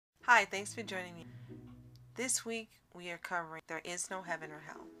Hi, thanks for joining me. This week we are covering There Is No Heaven or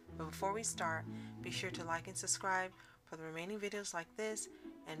Hell. But before we start, be sure to like and subscribe for the remaining videos like this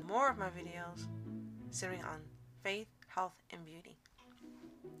and more of my videos centering on faith, health, and beauty.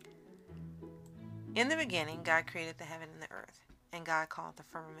 In the beginning, God created the heaven and the earth, and God called the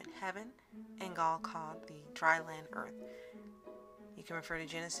firmament heaven, and God called the dry land earth. You can refer to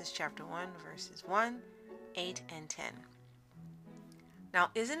Genesis chapter 1, verses 1, 8, and 10. Now,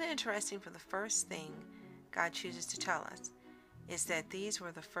 isn't it interesting for the first thing God chooses to tell us is that these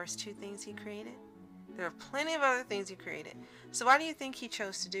were the first two things He created? There are plenty of other things He created. So why do you think He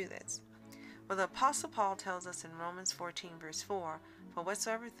chose to do this? Well, the Apostle Paul tells us in Romans 14, verse 4, "For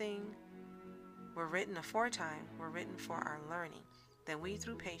whatsoever thing were written aforetime were written for our learning, that we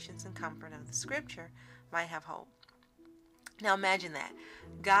through patience and comfort of the Scripture might have hope." Now imagine that.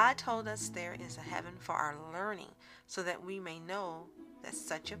 God told us there is a heaven for our learning so that we may know that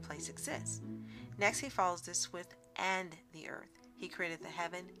such a place exists. Next, He follows this with "and the earth." He created the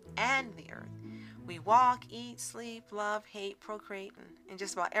heaven and the earth. We walk, eat, sleep, love, hate, procreate, and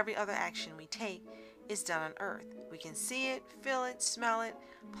just about every other action we take is done on earth. We can see it, feel it, smell it,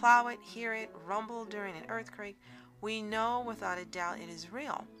 plow it, hear it, rumble during an earthquake. We know without a doubt it is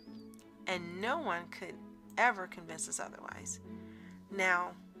real, and no one could ever convince us otherwise.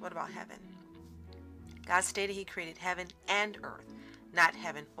 Now, what about heaven? God stated He created heaven and earth, not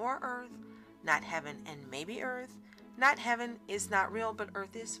heaven or earth, not heaven and maybe earth, not heaven is not real, but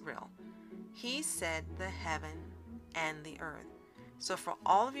earth is real. He said the heaven and the earth. So for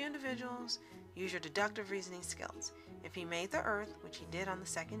all of you individuals, use your deductive reasoning skills. If He made the earth, which He did on the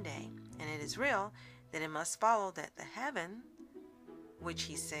second day, and it is real, then it must follow that the heaven, which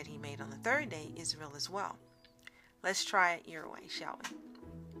He said He made on the third day, is real as well. Let's try it your way, shall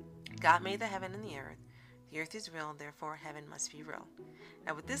we? God made the heaven and the earth. The earth is real, therefore heaven must be real.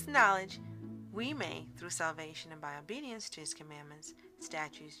 Now with this knowledge, we may, through salvation and by obedience to His commandments,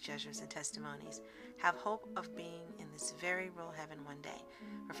 statutes, judgments, and testimonies, have hope of being in this very real heaven one day.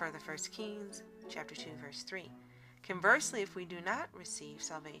 Refer to 1 Kings chapter 2, verse 3. Conversely, if we do not receive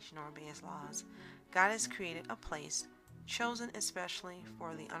salvation or obey His laws, God has created a place chosen especially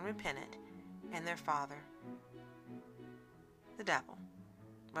for the unrepentant and their father, the devil.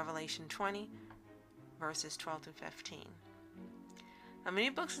 Revelation 20, verses 12 through 15. Now, many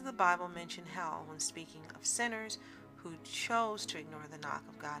books of the Bible mention hell when speaking of sinners who chose to ignore the knock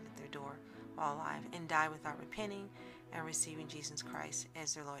of God at their door while alive and die without repenting and receiving Jesus Christ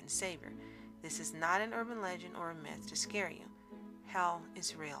as their Lord and Savior. This is not an urban legend or a myth to scare you. Hell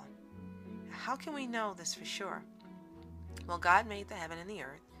is real. How can we know this for sure? Well, God made the heaven and the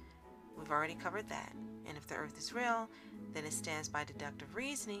earth. We've already covered that. And if the earth is real, then it stands by deductive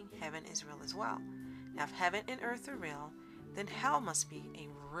reasoning, heaven is real as well. Now, if heaven and earth are real, then hell must be a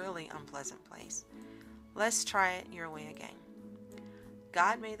really unpleasant place. Let's try it your way again.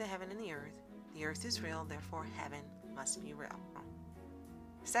 God made the heaven and the earth. The earth is real, therefore heaven must be real.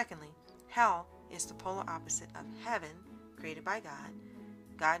 Secondly, hell is the polar opposite of heaven, created by God.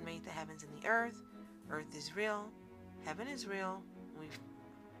 God made the heavens and the earth. Earth is real. Heaven is real. We've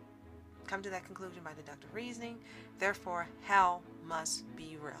come to that conclusion by deductive reasoning. Therefore, hell must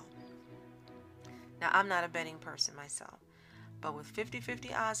be real. Now, I'm not a betting person myself, but with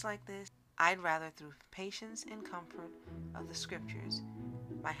 50-50 odds like this, I'd rather through patience and comfort of the Scriptures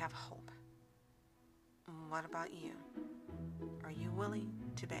might have hope. What about you? Are you willing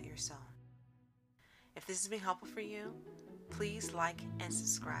to bet your soul? If this has been helpful for you, please like and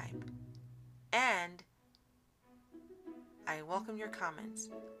subscribe. And I welcome your comments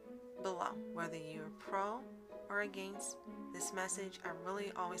below, whether you're pro or against this message. I'm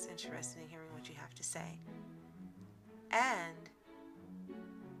really always interested in hearing what you have to say. And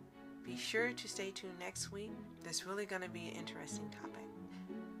be sure to stay tuned next week. There's really going to be an interesting topic.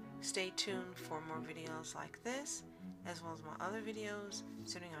 Stay tuned for more videos like this, as well as my other videos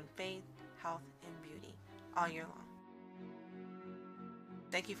centering on faith, health, and beauty all year long.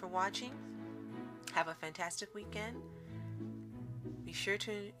 Thank you for watching. Have a fantastic weekend. Be sure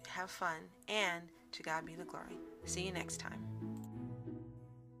to have fun, and to God be the glory. See you next time.